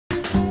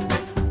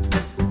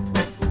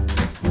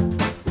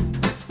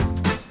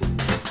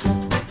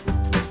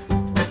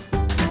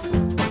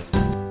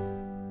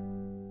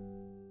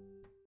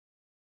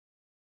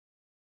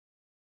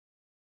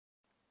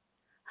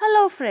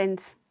Hello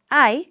friends,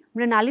 I,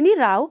 Mrinalini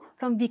Rao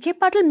from VK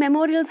Patil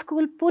Memorial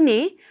School,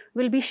 Pune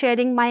will be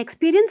sharing my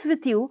experience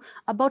with you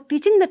about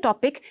teaching the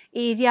topic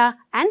area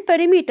and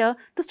perimeter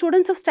to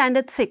students of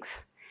Standard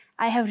 6.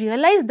 I have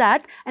realized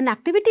that an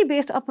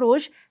activity-based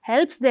approach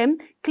helps them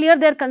clear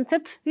their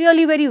concepts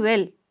really very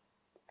well.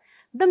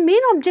 The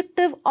main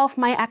objective of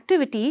my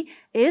activity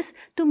is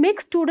to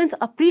make students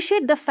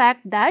appreciate the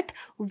fact that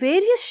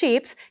various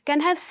shapes can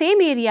have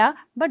same area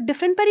but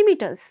different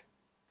perimeters.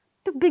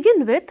 To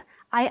begin with,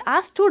 I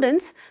ask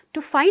students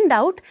to find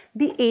out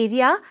the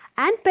area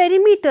and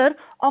perimeter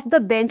of the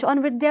bench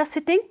on which they are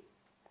sitting,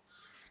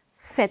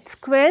 set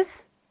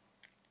squares,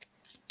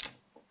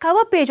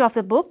 cover page of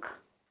the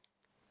book,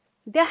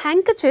 their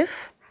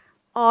handkerchief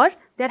or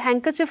their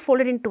handkerchief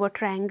folded into a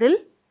triangle,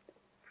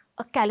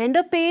 a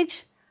calendar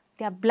page,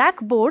 their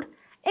blackboard,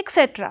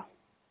 etc.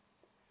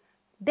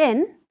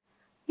 Then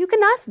you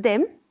can ask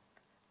them,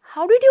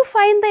 how did you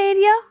find the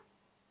area?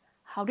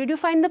 How did you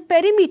find the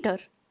perimeter?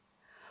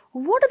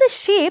 What are the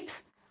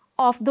shapes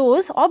of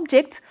those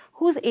objects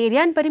whose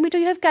area and perimeter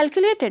you have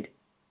calculated?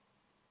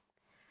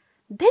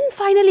 Then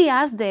finally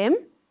ask them,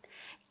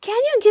 can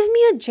you give me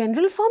a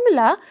general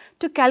formula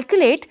to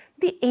calculate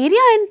the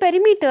area and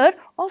perimeter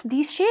of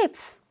these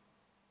shapes?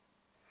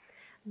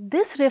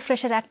 This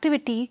refresher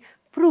activity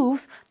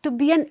proves to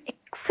be an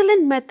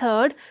excellent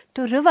method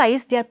to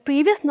revise their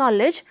previous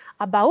knowledge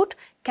about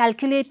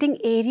calculating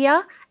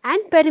area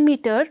and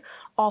perimeter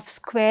of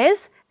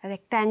squares,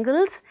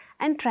 rectangles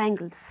and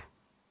triangles.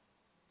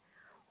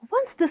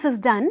 Once this is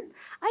done,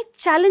 I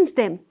challenge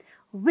them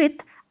with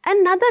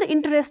another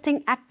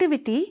interesting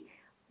activity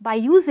by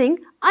using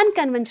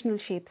unconventional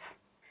shapes.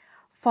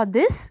 For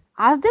this,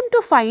 ask them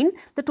to find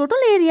the total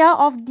area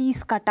of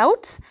these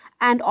cutouts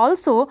and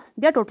also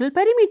their total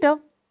perimeter.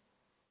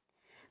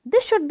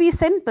 This should be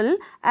simple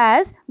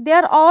as they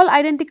are all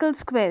identical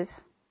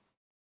squares.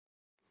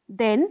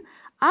 Then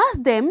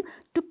ask them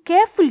to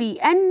carefully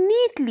and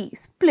neatly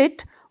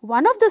split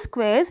one of the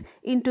squares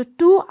into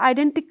two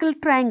identical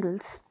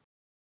triangles.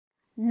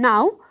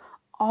 Now,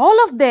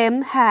 all of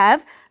them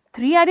have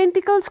 3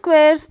 identical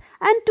squares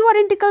and 2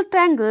 identical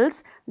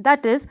triangles,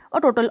 that is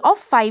a total of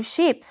 5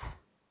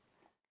 shapes.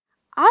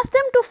 Ask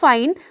them to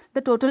find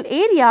the total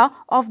area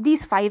of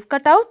these 5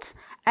 cutouts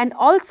and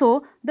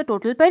also the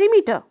total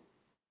perimeter.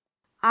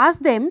 Ask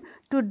them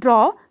to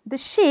draw the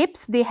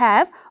shapes they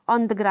have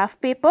on the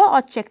graph paper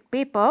or checked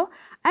paper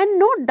and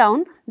note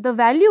down the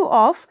value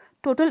of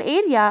total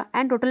area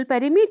and total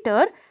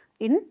perimeter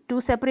in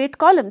 2 separate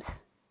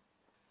columns.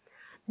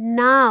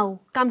 Now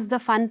comes the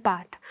fun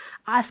part.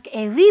 Ask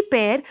every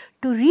pair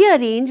to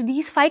rearrange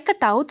these 5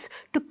 cutouts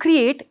to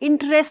create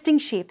interesting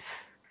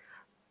shapes.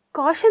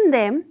 Caution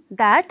them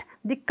that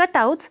the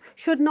cutouts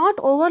should not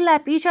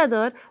overlap each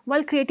other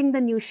while creating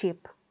the new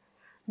shape.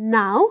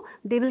 Now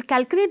they will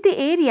calculate the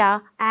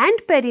area and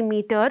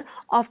perimeter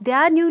of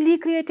their newly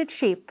created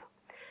shape.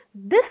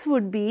 This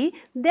would be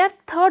their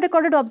third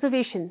recorded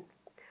observation.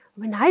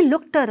 When I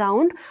looked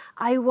around,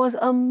 I was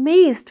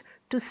amazed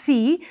to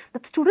see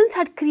that students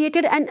had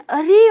created an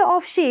array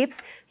of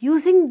shapes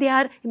using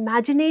their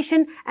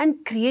imagination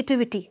and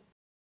creativity.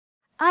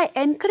 I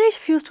encourage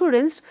few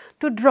students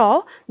to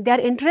draw their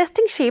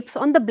interesting shapes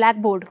on the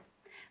blackboard.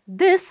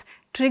 This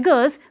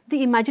triggers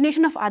the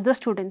imagination of other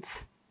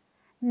students.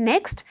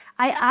 Next,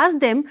 I ask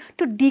them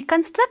to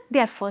deconstruct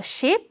their first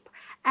shape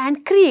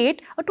and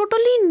create a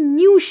totally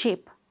new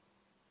shape.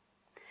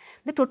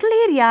 The total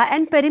area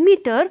and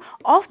perimeter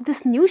of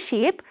this new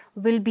shape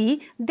will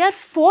be their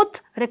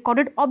fourth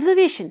recorded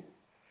observation.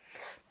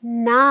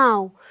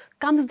 Now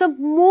comes the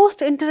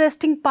most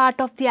interesting part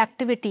of the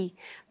activity,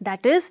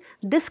 that is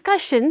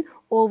discussion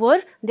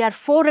over their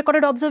 4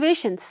 recorded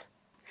observations.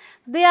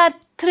 They are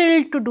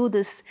thrilled to do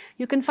this.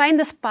 You can find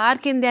the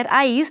spark in their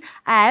eyes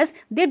as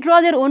they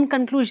draw their own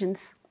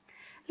conclusions.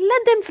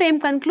 Let them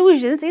frame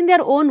conclusions in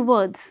their own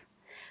words.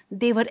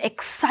 They were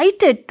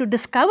excited to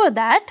discover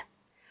that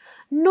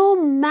no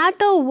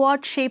matter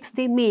what shapes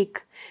they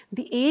make,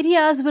 the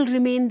areas will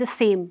remain the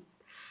same,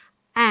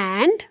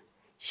 and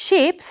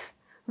shapes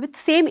with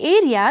same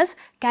areas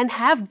can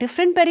have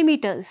different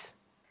perimeters.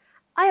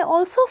 I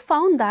also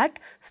found that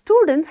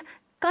students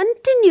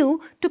continue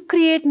to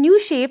create new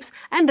shapes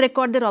and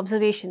record their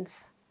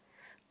observations.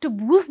 To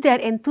boost their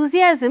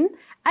enthusiasm,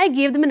 I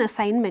gave them an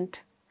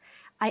assignment.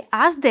 I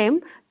asked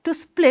them to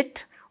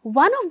split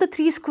one of the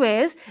 3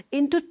 squares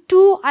into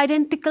 2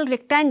 identical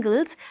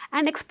rectangles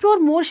and explore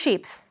more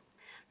shapes.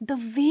 The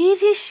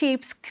various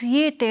shapes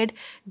created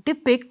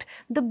depict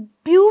the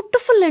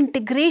beautiful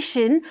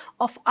integration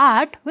of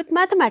art with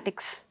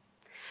mathematics.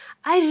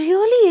 I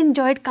really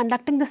enjoyed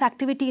conducting this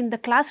activity in the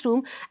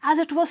classroom as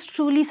it was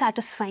truly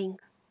satisfying.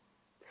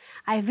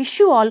 I wish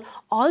you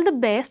all the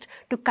best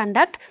to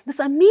conduct this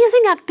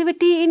amazing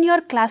activity in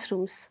your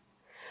classrooms.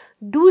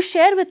 Do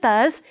share with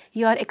us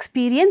your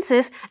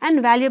experiences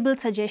and valuable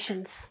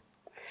suggestions.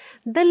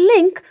 The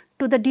link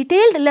to the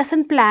detailed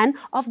lesson plan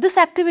of this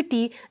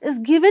activity is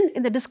given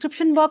in the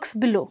description box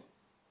below.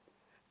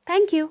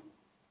 Thank you.